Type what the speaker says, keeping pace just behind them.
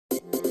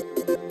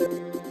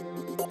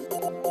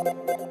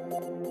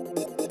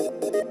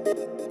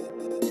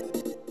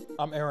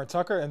I'm Aaron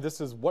Tucker, and this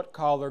is What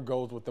Collar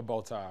Goes with the Bow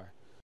Tie.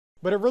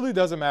 But it really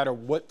doesn't matter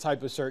what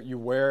type of shirt you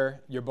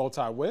wear your bow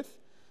tie with.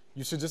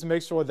 You should just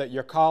make sure that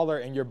your collar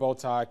and your bow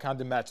tie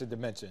kind of match the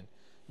dimension.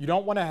 You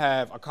don't want to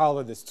have a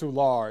collar that's too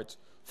large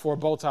for a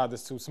bow tie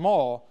that's too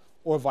small,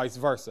 or vice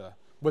versa,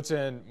 which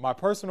in my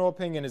personal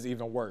opinion is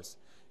even worse.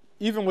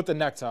 Even with the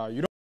necktie, you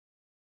don't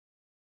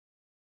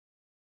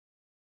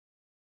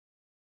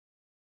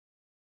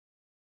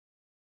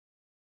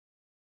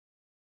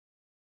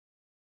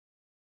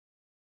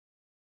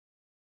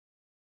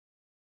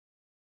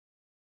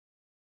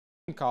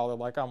collar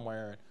like I'm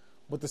wearing,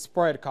 with the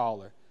spread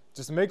collar.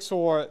 Just make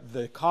sure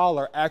the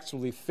collar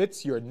actually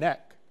fits your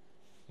neck,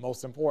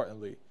 most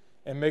importantly,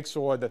 and make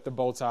sure that the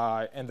bow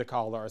tie and the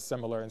collar are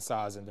similar in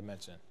size and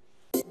dimension.